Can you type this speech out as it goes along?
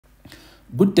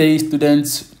Good day,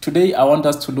 students. Today I want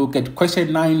us to look at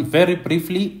question 9 very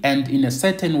briefly and in a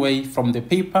certain way from the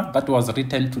paper that was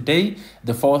written today,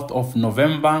 the 4th of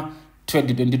November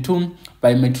 2022,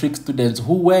 by matric students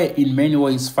who were in many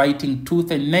ways fighting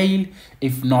tooth and nail,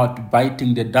 if not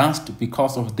biting the dust,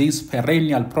 because of this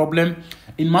perennial problem.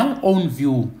 In my own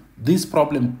view, this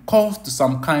problem caused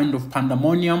some kind of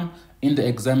pandemonium in the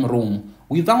exam room.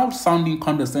 Without sounding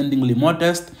condescendingly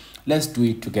modest, let's do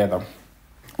it together.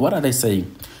 What are they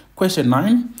saying? Question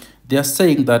 9, they are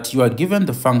saying that you are given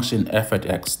the function f at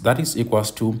x that is equals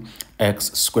to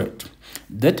x squared.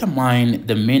 Determine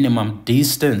the minimum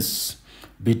distance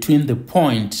between the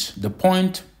point,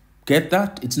 get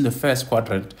that? It's in the first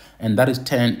quadrant, and that is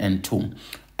 10 and 2.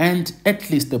 And at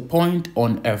least the point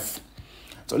on f.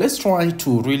 So let's try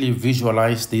to really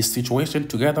visualize this situation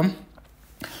together.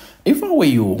 If I were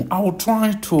you, I would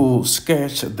try to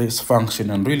sketch this function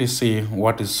and really see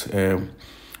what is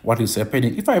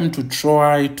happening. If I'm to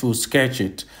try to sketch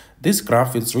it, this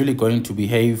graph is really going to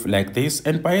behave like this.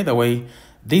 And by the way,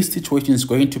 this situation is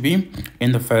going to be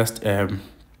in the first, it's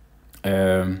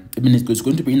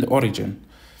going to be in the origin,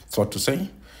 so to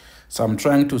say. So I'm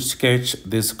trying to sketch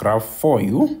this graph for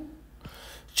you.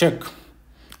 Check.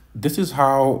 This is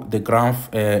how the graph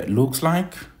looks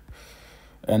like.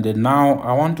 And then now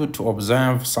I want you to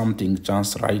observe something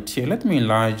just right here. Let me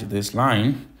enlarge this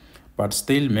line, but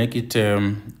still make it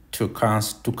to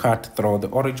cut through the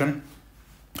origin.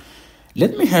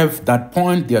 Let me have that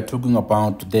point they are talking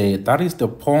about there. That is the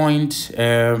point,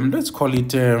 let's call it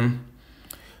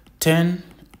 10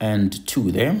 and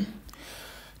 2 there.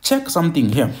 Check something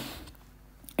here.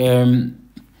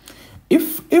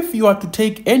 If you are to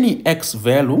take any x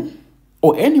value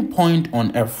or any point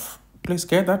on f, please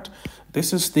get that.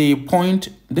 This is the point,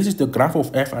 this is the graph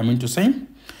of f, I mean to say.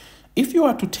 If you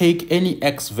are to take any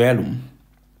x value,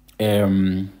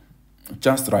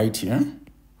 just right here,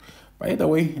 by the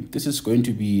way, this is going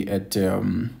to be at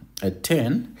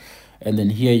 10, and then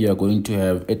here you are going to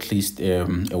have at least a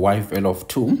y value of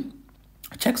 2.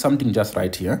 Check something just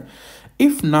right here.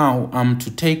 If now I'm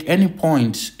to take any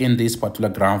point in this particular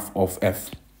graph of f,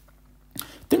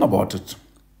 think about it.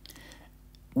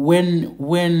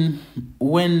 When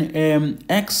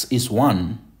x is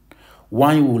 1,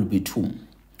 y will be 2.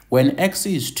 When x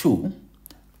is 2,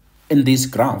 in this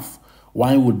graph,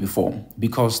 y will be 4,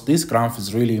 because this graph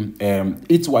is really,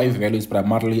 its y value is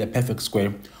primarily a perfect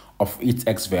square of its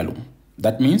x value.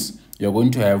 That means you're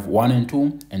going to have 1 and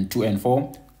 2, and 2 and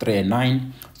 4, 3 and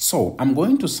 9. So I'm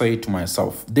going to say to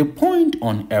myself, the point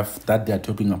on f that they're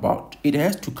talking about, it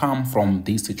has to come from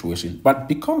this situation. But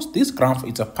because this graph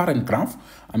is a parent graph,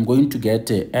 I'm going to get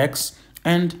x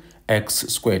and x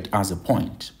squared as a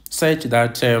point, such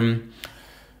that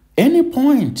any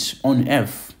point on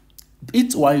f,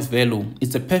 its y value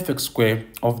is a perfect square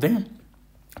of the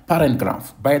parent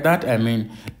graph. By that I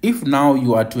mean, if now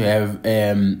you are to have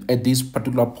at this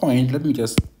particular point, let me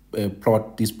just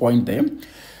plot this point there.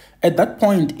 At that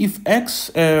point, if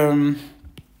x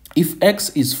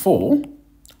is 4,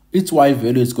 its y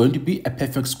value is going to be a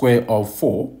perfect square of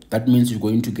 4. That means you're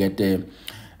going to get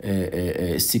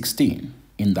 16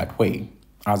 in that way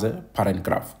as a parent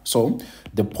graph. So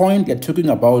the point they're talking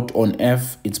about on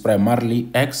f, it's primarily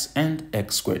x and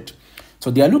x squared. So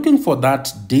they are looking for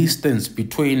that distance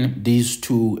between these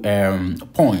two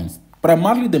points,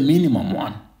 primarily the minimum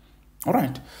one. All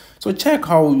right. So check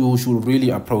how you should really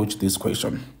approach this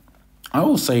question. I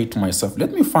will say to myself,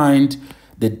 let me find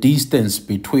the distance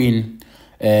between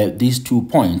these 2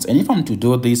 points. And if I'm to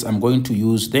do this, I'm going to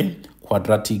use the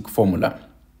quadratic formula.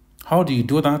 How do you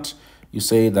do that? You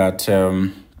say that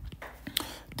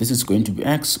this is going to be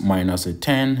x minus a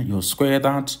 10. You square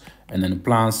that, and then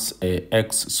plus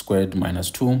x squared minus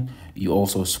 2. You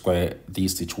also square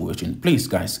this situation. Please,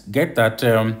 guys, get that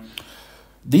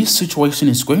this situation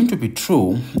is going to be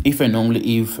true if and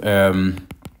only if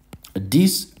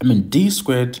d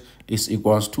squared is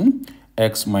equals to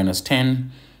x minus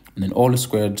 10, and then all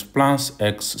squared plus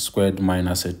x squared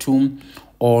minus a 2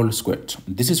 all squared.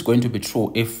 This is going to be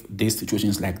true if this situation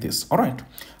is like this. All right,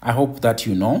 I hope that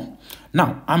you know.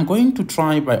 Now I'm going to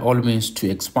try by all means to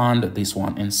expand this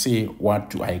one and see what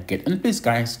do I get. And please,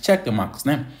 guys, check the marks.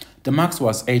 Now the marks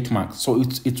was 8 marks, so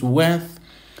it's worth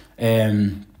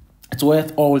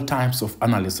all types of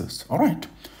analysis. All right,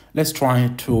 let's try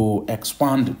to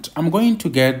expand it. I'm going to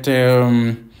get,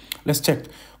 let's check.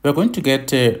 We're going to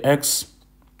get x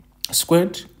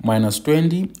squared minus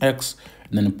 20x,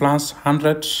 and then plus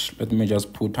 100. Let me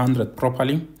just put 100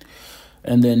 properly.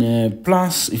 And then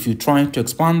plus, if you try to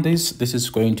expand this, this is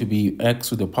going to be x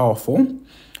to the power 4.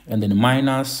 And then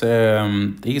minus,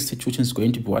 this situation is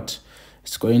going to be what?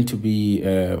 It's going to be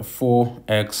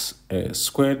 4x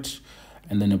squared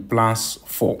and then a plus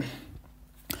 4.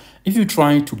 If you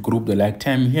try to group the like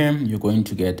term here, you're going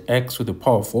to get x to the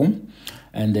power 4,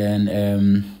 and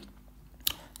then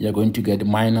you're going to get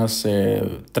minus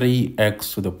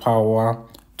 3x to the power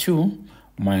 2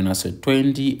 minus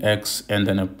 20x, and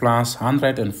then a plus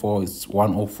 104 is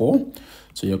 104.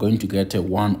 So you're going to get a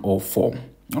 104.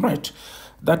 All right,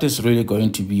 that is really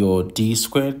going to be your d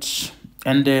squared.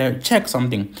 And check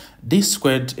something. D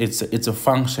squared, it's a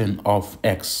function of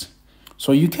x.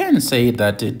 So you can say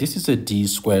that this is a d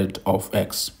squared of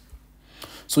x.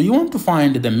 So you want to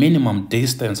find the minimum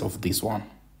distance of this one.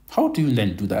 How do you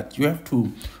then do that? You have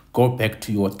to go back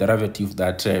to your derivative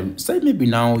that, say maybe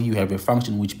now you have a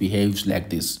function which behaves like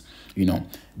this. You know,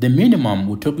 the minimum,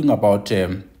 we're talking about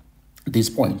this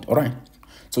point, all right?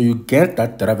 So you get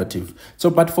that derivative. So,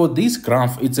 but for this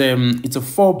graph, it's a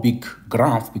 4 big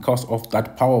graph because of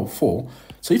that power of 4.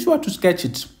 So if you were to sketch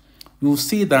it, you'll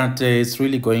see that it's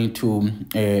really going to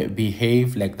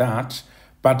behave like that.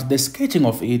 But the sketching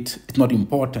of it is not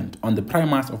important on the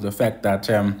premise of the fact that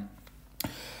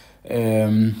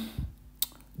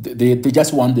they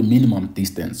just want the minimum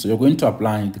distance. So you're going to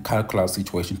apply the calculus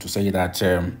situation to say that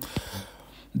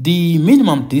the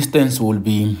minimum distance will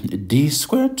be d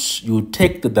squared. You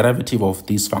take the derivative of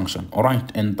this function, all right?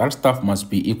 And that stuff must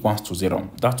be equals to 0.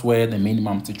 That's where the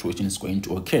minimum situation is going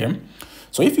to occur.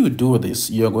 So if you do this,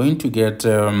 you're going to get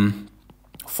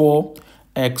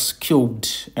 4x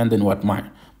cubed, and then what?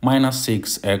 Minus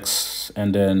 6x,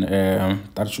 and then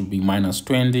that should be minus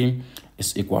 20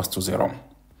 is equals to 0.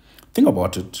 Think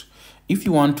about it. If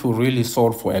you want to really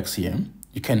solve for x here,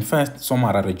 you can first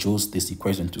somehow reduce this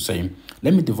equation to say,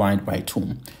 let me divide by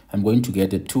 2. I'm going to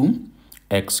get a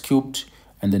 2x cubed,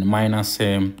 and then minus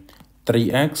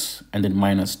 3x, and then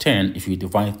minus 10 if you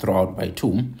divide throughout by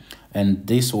 2. And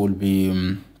this will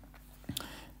be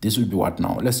what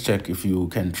now? Let's check if you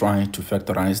can try to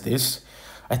factorize this.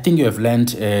 I think you have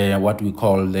learned what we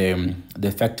call the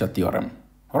factor theorem.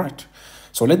 All right.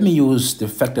 So let me use the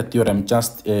factor theorem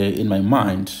just in my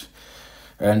mind.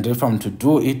 And if I'm to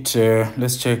do it,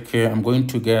 let's check. I'm going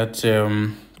to get,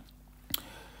 if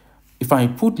I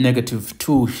put negative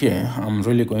 2 here, I'm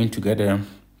really going to get a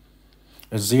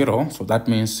 0. So that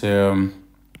means, no,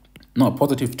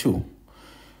 positive 2.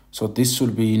 So this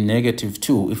should be negative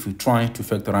 2 if you try to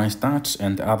factorize that.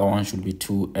 And the other one should be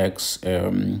 2x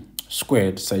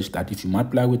squared, such that if you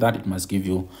multiply with that, it must give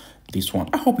you this one.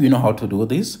 I hope you know how to do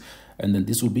this. And then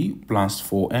this will be plus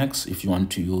 4x if you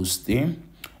want to use the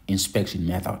inspection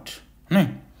method.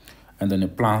 And then a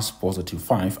plus positive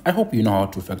 5. I hope you know how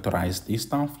to factorize this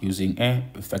stuff using a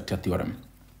factor theorem.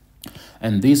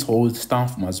 And this whole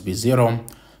stuff must be 0.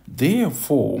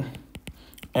 Therefore,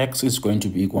 x is going to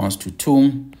be equals to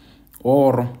 2,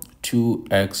 or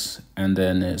 2x and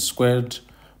then squared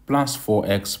plus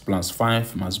 4x plus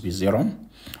 5 must be 0.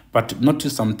 But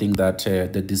notice something, that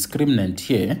the discriminant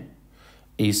here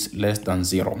is less than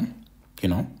 0. You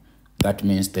know, that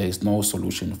means there is no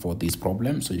solution for this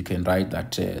problem. So you can write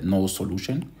that no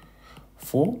solution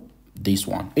for this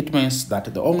one. It means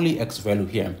that the only x value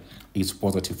here is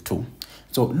positive 2.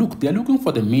 So look, they're looking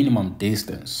for the minimum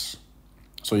distance.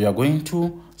 So you're going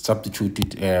to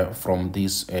substitute it from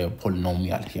this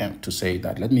polynomial here to say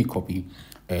that, let me copy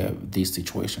this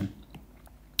situation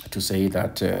to say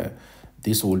that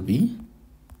this will be,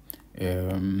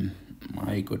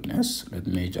 my goodness, let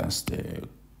me just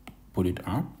put it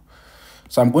up.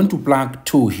 So I'm going to plug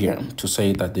 2 here to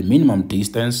say that the minimum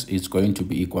distance is going to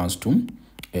be equals to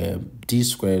d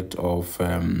squared of,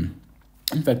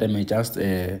 in fact, I may just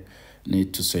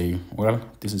need to say, well,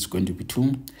 this is going to be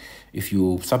 2. If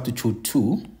you substitute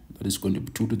 2, that is going to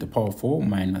be 2 to the power 4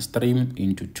 minus 3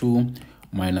 into 2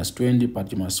 minus 20,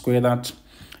 but you must square that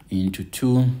into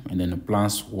 2 and then a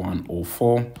plus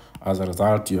 104. As a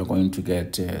result, you are going to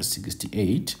get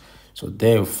 68. So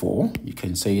therefore, you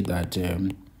can say that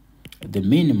the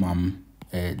minimum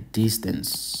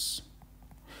distance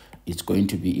is going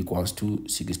to be equals to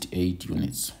 68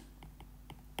 units.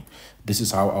 This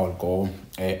is how I'll go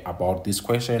about this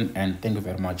question, and thank you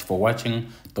very much for watching.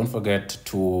 Don't forget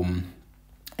to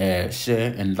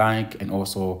share and like, and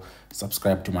also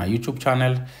subscribe to my YouTube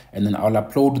channel, and then I'll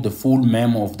upload the full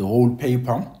memo of the whole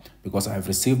paper because I have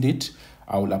received it.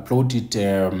 I will upload it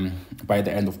by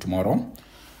the end of tomorrow,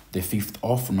 the 5th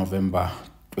of November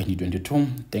 2022.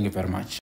 Thank you very much.